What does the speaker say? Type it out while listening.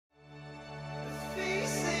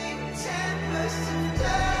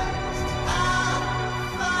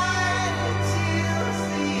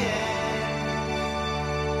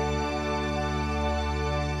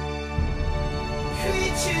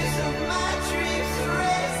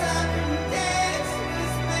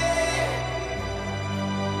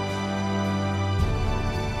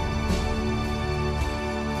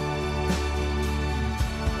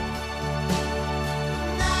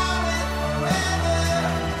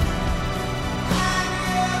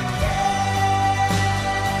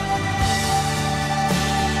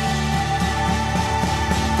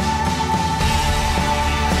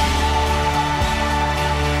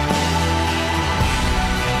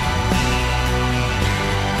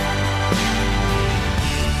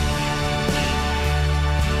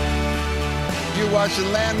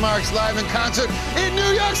watching Landmarks live in concert in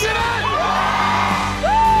New York City!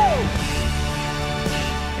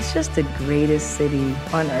 It's just the greatest city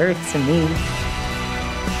on earth to me.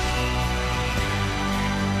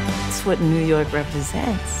 It's what New York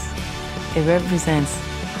represents. It represents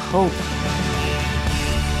hope.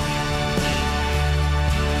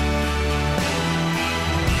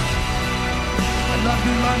 I love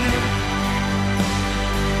you, London.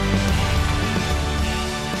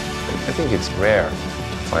 I think it's rare to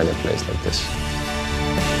find a place like this.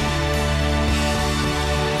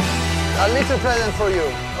 A little present for you.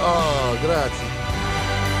 Oh, grazie.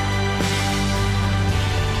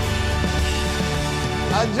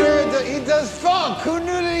 Andrea, he does funk. Who knew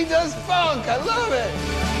that he does funk? I love it.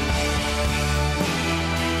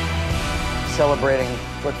 Celebrating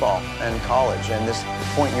football and college and this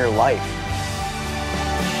point in your life.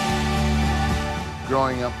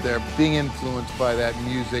 Growing up there, being influenced by that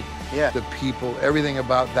music, the people, everything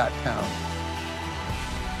about that town.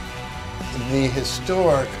 The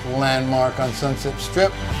historic landmark on Sunset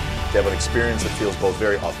Strip. To have an experience that feels both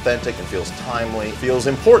very authentic and feels timely, feels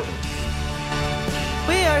important.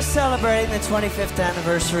 We are celebrating the 25th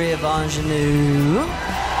anniversary of Ingenue.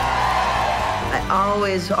 I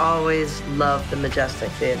always loved the Majestic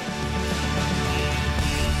Theater.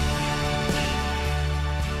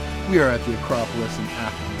 We are at the Acropolis in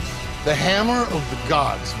Athens. The hammer of the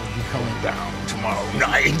gods will be coming down tomorrow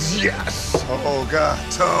night, yes! Toga,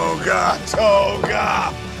 toga,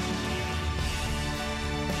 toga!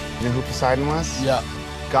 You know who Poseidon was? Yeah.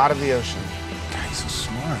 God of the ocean. God, he's so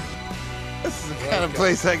smart. This is the kind of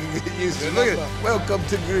place I can get used to. Look at it. Welcome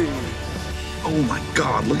to Greece. Oh my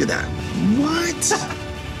God, look at that. What?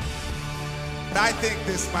 I think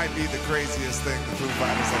this might be the craziest thing the Foo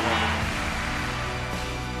Fighters have ever done.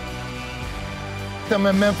 I'm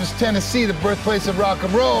in Memphis, Tennessee, the birthplace of rock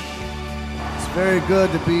and roll. It's very good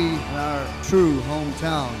to be in our true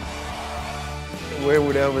hometown. Where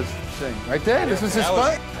would Elvis sing? Right there? This is his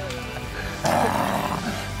spot?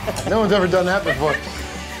 No one's ever done that before.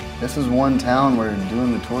 This is one town where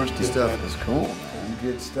doing the touristy stuff is cool, man.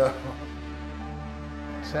 Good stuff.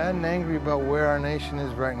 Sad and angry about where our nation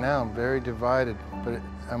is right now. I'm very divided, but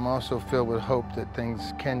I'm also filled with hope that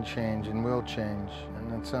things can change and will change, and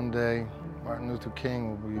that someday Martin Luther King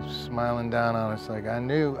will be smiling down on us like, I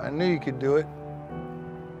knew you could do it.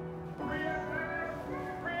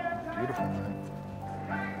 Beautiful, man.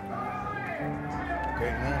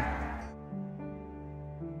 Great man.